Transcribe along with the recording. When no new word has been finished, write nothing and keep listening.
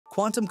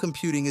Quantum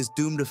computing is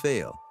doomed to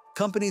fail.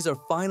 Companies are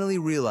finally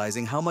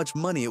realizing how much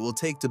money it will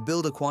take to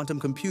build a quantum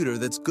computer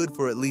that's good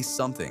for at least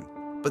something.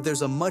 But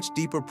there's a much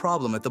deeper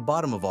problem at the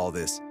bottom of all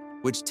this,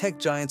 which tech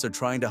giants are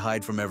trying to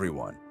hide from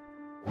everyone.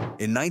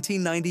 In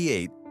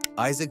 1998,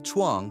 Isaac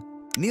Chuang,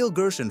 Neil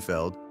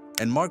Gershenfeld,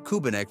 and Mark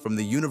Kubinek from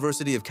the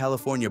University of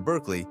California,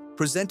 Berkeley,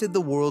 presented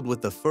the world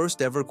with the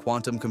first ever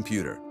quantum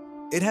computer.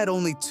 It had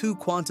only 2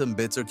 quantum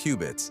bits or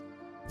qubits.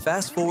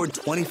 Fast forward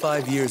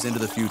 25 years into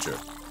the future,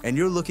 and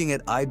you're looking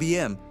at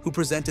IBM, who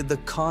presented the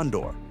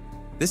Condor.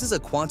 This is a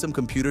quantum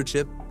computer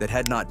chip that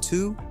had not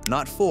 2,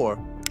 not 4,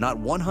 not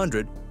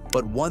 100,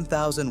 but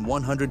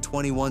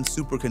 1,121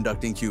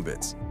 superconducting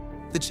qubits.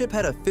 The chip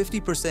had a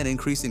 50%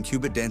 increase in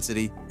qubit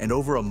density and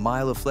over a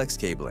mile of flex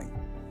cabling.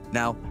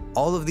 Now,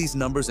 all of these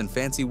numbers and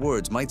fancy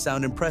words might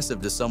sound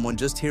impressive to someone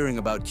just hearing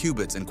about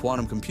qubits and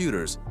quantum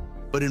computers,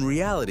 but in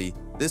reality,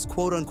 this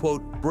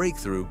quote-unquote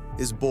breakthrough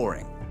is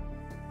boring.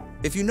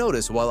 If you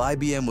notice, while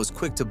IBM was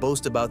quick to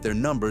boast about their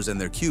numbers and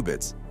their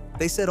qubits,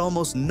 they said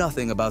almost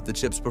nothing about the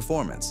chip's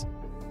performance.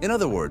 In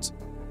other words,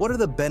 what are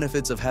the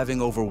benefits of having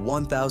over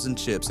 1,000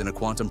 chips in a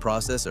quantum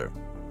processor?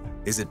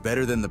 Is it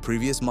better than the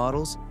previous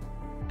models?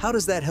 How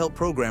does that help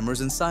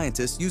programmers and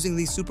scientists using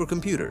these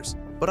supercomputers?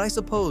 But I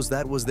suppose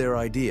that was their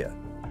idea.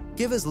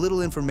 Give as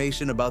little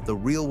information about the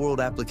real-world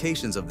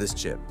applications of this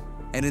chip,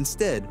 and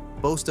instead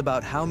boast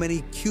about how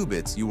many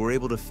qubits you were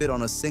able to fit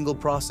on a single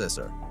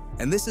processor.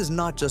 And this is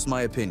not just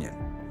my opinion.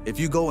 If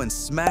you go and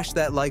smash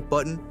that like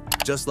button,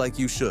 just like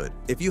you should,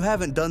 if you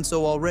haven't done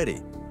so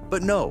already.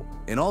 But no,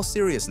 in all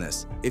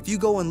seriousness, if you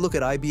go and look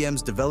at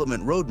IBM's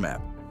development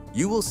roadmap,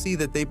 you will see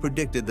that they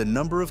predicted the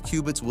number of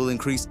qubits will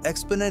increase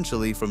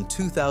exponentially from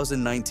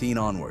 2019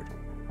 onward.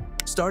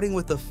 Starting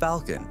with the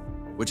Falcon,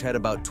 which had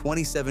about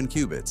 27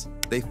 qubits,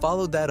 they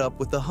followed that up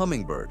with the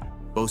Hummingbird,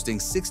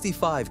 boasting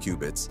 65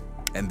 qubits,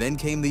 and then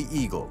came the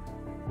Eagle,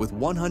 with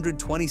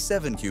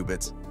 127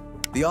 qubits.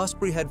 The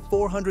Osprey had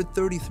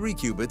 433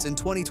 qubits in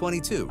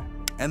 2022,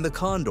 and the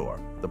Condor,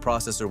 the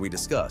processor we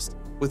discussed,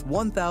 with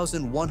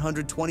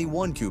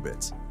 1,121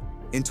 qubits.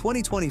 In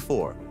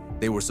 2024,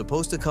 they were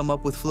supposed to come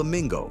up with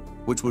Flamingo,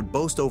 which would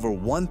boast over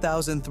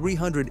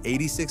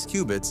 1,386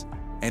 qubits,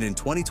 and in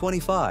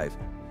 2025,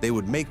 they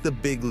would make the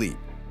big leap,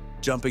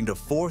 jumping to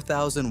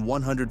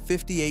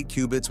 4,158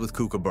 qubits with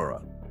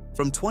Kookaburra.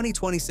 From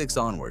 2026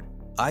 onward,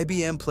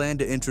 IBM planned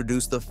to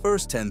introduce the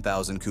first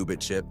 10,000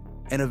 qubit chip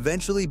and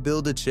eventually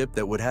build a chip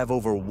that would have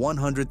over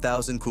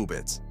 100,000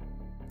 qubits.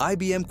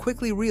 IBM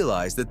quickly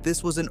realized that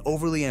this was an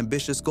overly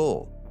ambitious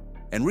goal,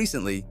 and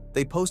recently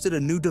they posted a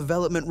new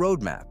development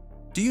roadmap.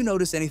 Do you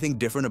notice anything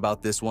different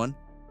about this one?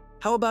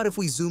 How about if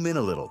we zoom in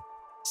a little?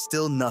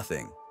 Still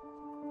nothing.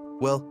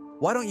 Well,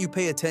 why don't you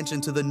pay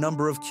attention to the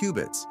number of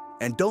qubits?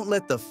 And don't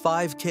let the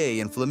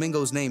 5K in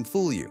Flamingo's name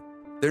fool you.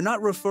 They're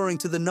not referring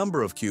to the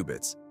number of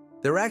qubits.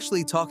 They're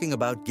actually talking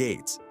about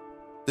gates.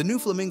 The new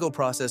Flamingo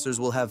processors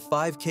will have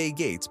 5K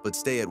gates but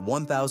stay at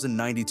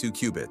 1,092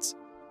 qubits.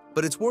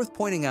 But it's worth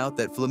pointing out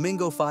that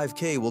Flamingo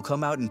 5K will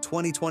come out in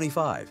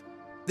 2025.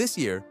 This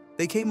year,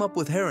 they came up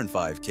with Heron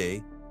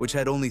 5K, which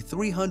had only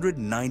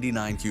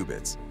 399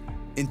 qubits.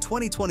 In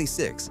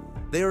 2026,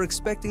 they are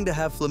expecting to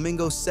have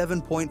Flamingo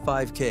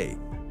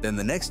 7.5K. Then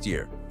the next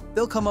year,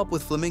 they'll come up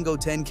with Flamingo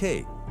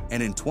 10K,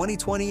 and in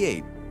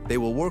 2028, they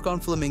will work on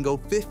Flamingo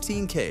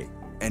 15K,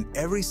 and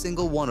every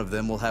single one of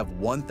them will have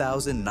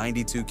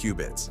 1,092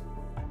 qubits.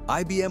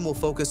 IBM will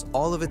focus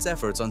all of its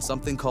efforts on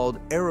something called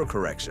error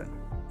correction.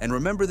 And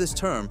remember this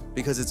term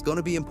because it's going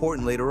to be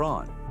important later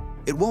on.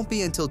 It won't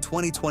be until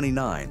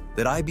 2029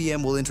 that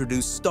IBM will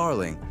introduce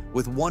Starling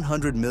with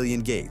 100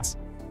 million gates.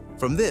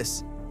 From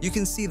this, you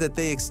can see that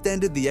they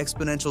extended the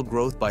exponential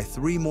growth by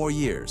 3 more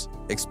years,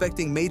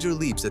 expecting major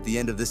leaps at the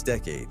end of this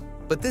decade.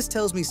 But this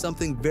tells me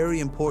something very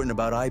important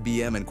about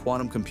IBM and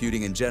quantum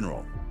computing in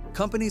general.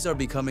 Companies are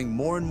becoming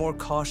more and more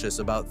cautious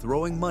about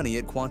throwing money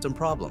at quantum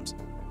problems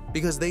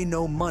because they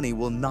know money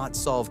will not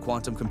solve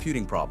quantum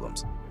computing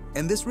problems.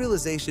 And this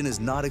realization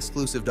is not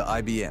exclusive to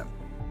IBM.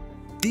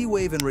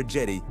 D-Wave and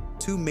Rigetti,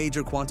 2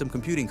 major quantum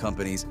computing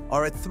companies,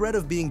 are at threat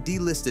of being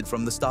delisted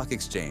from the stock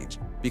exchange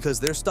because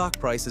their stock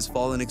price has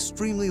fallen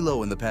extremely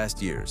low in the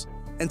past years.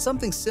 And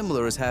something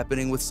similar is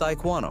happening with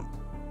PsiQuantum.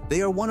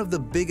 They are one of the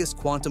biggest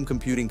quantum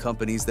computing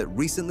companies that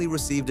recently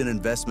received an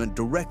investment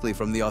directly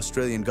from the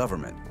Australian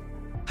government.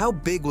 How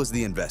big was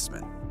the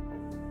investment?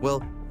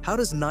 Well, how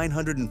does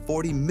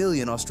 940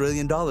 million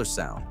Australian dollars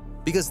sound?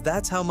 Because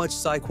that's how much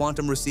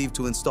PsiQuantum received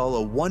to install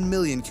a 1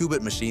 million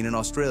qubit machine in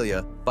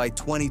Australia by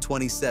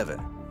 2027.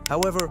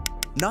 However,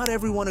 not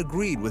everyone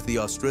agreed with the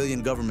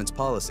Australian government's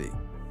policy.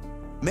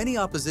 Many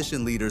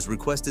opposition leaders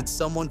requested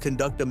someone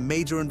conduct a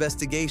major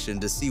investigation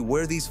to see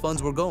where these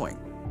funds were going,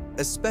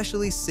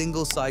 especially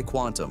Single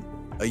PsiQuantum,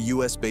 a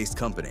US-based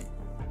company.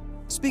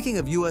 Speaking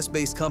of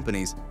US-based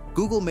companies,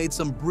 Google made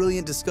some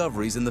brilliant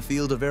discoveries in the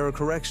field of error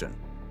correction.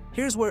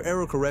 Here's where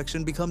error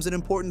correction becomes an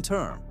important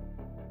term.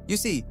 You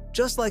see,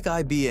 just like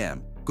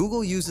IBM,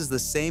 Google uses the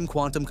same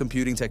quantum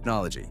computing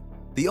technology.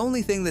 The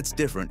only thing that's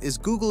different is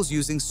Google's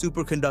using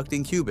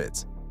superconducting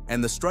qubits,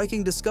 And the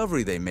striking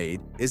discovery they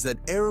made is that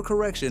error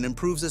correction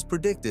improves as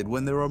predicted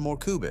when there are more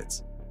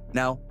qubits.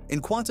 Now, in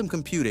quantum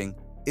computing,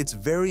 it's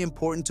very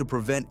important to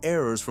prevent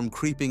errors from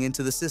creeping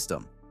into the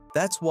system.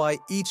 That's why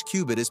each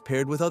qubit is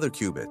paired with other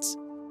qubits.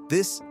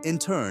 This, in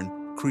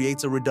turn,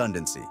 creates a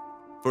redundancy.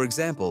 For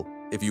example,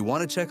 if you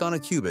want to check on a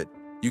qubit,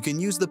 you can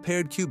use the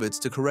paired qubits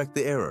to correct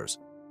the errors.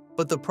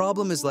 But the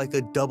problem is like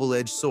a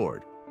double-edged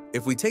sword.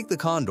 If we take the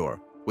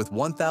Condor with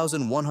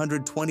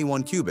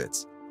 1,121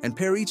 qubits and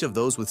pair each of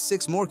those with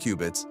 6 more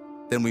qubits,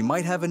 then we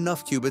might have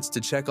enough qubits to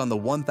check on the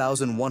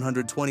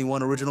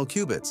 1,121 original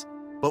qubits.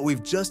 But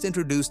we've just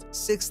introduced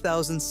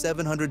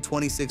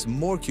 6,726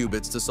 more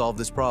qubits to solve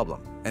this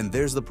problem. And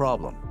there's the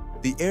problem.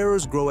 The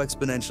errors grow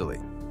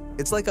exponentially.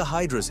 It's like a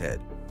hydra's head.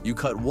 You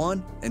cut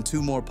one and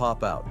 2 more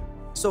pop out.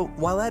 So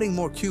while adding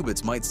more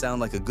qubits might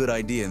sound like a good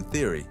idea in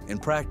theory, in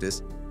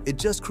practice, it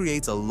just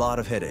creates a lot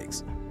of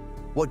headaches.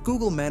 What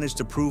Google managed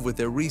to prove with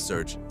their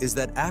research is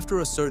that after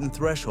a certain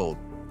threshold,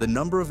 the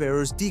number of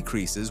errors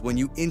decreases when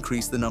you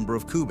increase the number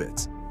of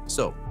qubits.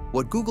 So,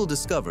 what Google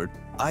discovered,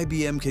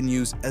 IBM can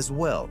use as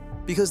well,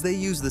 because they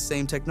use the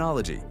same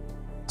technology.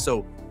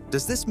 So,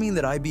 does this mean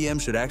that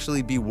IBM should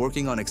actually be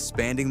working on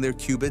expanding their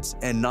qubits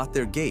and not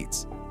their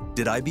gates?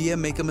 Did IBM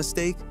make a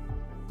mistake?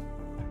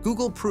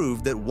 Google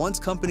proved that once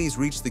companies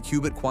reach the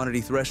qubit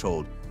quantity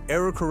threshold,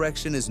 error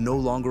correction is no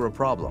longer a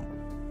problem.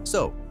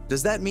 So,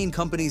 does that mean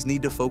companies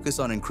need to focus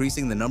on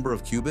increasing the number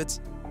of qubits,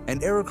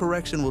 and error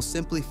correction will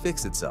simply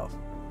fix itself?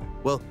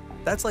 Well,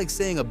 that's like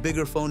saying a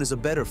bigger phone is a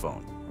better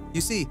phone.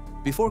 You see,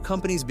 before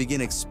companies begin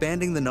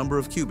expanding the number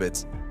of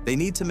qubits, they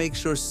need to make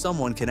sure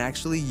someone can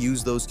actually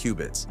use those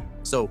qubits.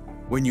 So,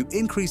 when you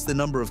increase the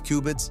number of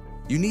qubits,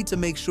 you need to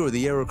make sure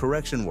the error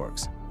correction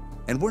works.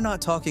 And we're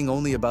not talking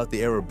only about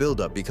the error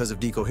buildup because of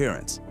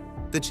decoherence.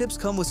 The chips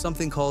come with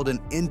something called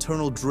an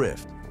internal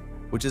drift,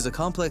 which is a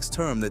complex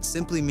term that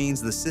simply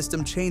means the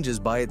system changes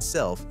by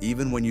itself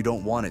even when you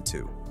don't want it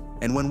to.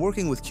 And when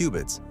working with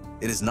qubits,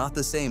 it is not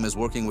the same as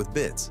working with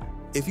bits.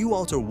 If you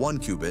alter one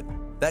qubit,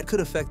 that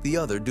could affect the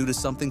other due to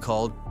something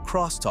called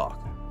crosstalk.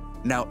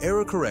 Now,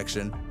 error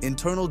correction,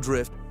 internal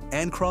drift,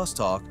 and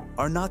crosstalk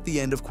are not the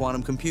end of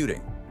quantum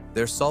computing.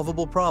 They're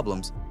solvable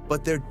problems,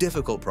 but they're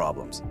difficult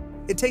problems.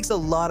 It takes a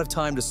lot of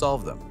time to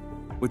solve them,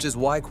 which is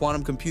why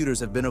quantum computers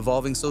have been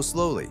evolving so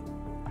slowly.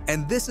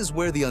 And this is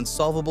where the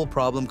unsolvable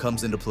problem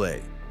comes into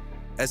play.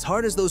 As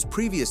hard as those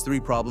previous 3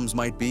 problems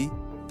might be,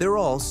 they're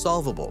all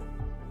solvable.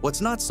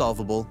 What's not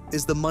solvable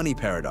is the money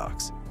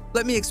paradox.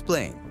 Let me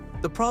explain.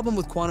 The problem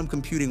with quantum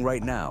computing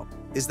right now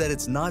is that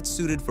it's not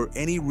suited for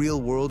any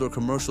real-world or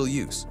commercial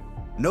use.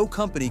 No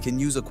company can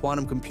use a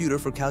quantum computer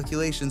for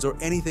calculations or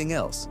anything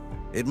else.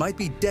 It might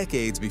be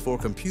decades before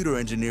computer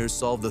engineers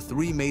solve the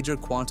 3 major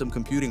quantum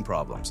computing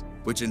problems,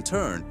 which in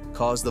turn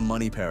cause the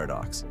money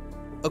paradox.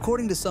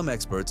 According to some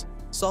experts,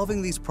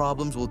 solving these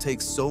problems will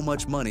take so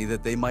much money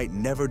that they might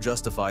never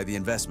justify the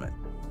investment.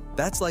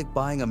 That's like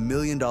buying a $1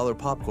 million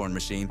popcorn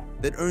machine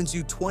that earns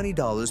you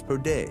 $20 per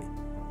day.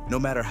 No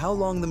matter how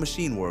long the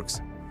machine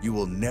works, you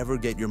will never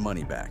get your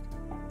money back.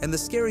 And the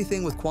scary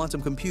thing with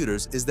quantum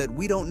computers is that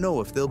we don't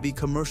know if they'll be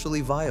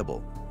commercially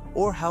viable,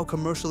 or how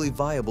commercially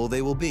viable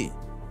they will be.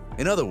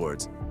 In other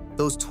words,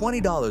 those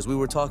 $20 we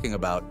were talking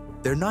about,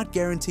 they're not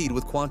guaranteed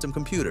with quantum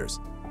computers.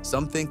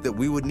 Some think that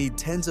we would need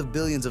tens of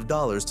billions of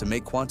dollars to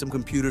make quantum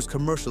computers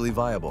commercially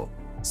viable.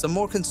 Some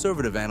more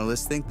conservative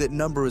analysts think that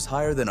number is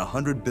higher than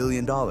 $100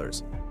 billion.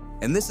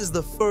 And this is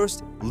the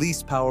first,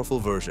 least powerful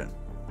version.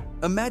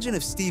 Imagine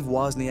if Steve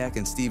Wozniak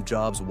and Steve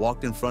Jobs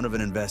walked in front of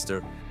an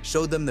investor,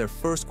 showed them their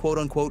first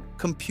quote-unquote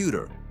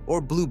computer or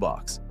blue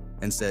box,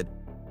 and said,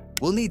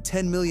 "We'll need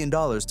 $10 million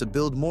to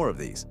build more of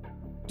these."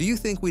 Do you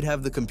think we'd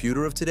have the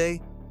computer of today?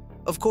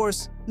 Of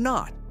course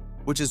not,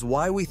 which is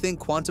why we think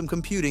quantum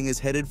computing is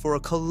headed for a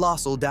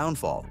colossal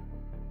downfall.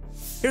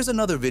 Here's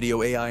another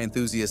video AI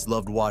enthusiasts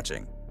loved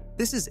watching.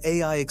 This is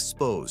AI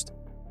Exposed,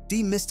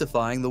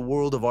 demystifying the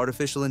world of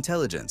artificial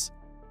intelligence,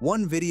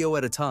 one video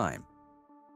at a time.